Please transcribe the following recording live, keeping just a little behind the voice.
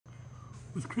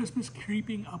With Christmas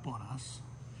creeping up on us,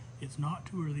 it's not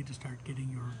too early to start getting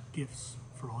your gifts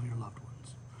for all your loved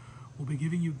ones. We'll be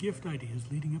giving you gift ideas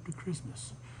leading up to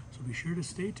Christmas, so be sure to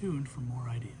stay tuned for more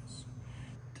ideas.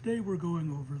 Today we're going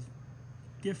over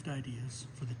gift ideas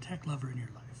for the tech lover in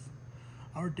your life.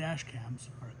 Our dash cams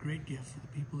are a great gift for the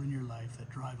people in your life that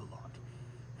drive a lot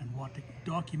and want to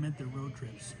document their road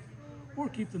trips or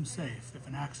keep them safe if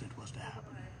an accident was to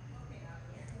happen.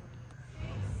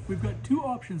 We've got two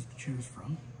options to choose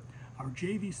from. Our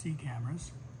JVC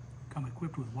cameras come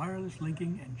equipped with wireless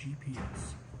linking and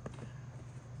GPS.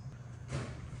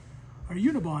 Our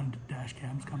Unibond dash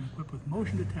cams come equipped with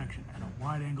motion detection and a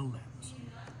wide-angle lens.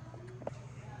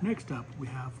 Next up, we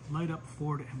have light-up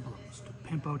Ford emblems to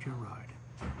pimp out your ride.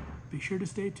 Be sure to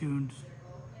stay tuned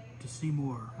to see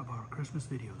more of our Christmas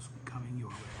videos coming your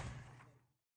way.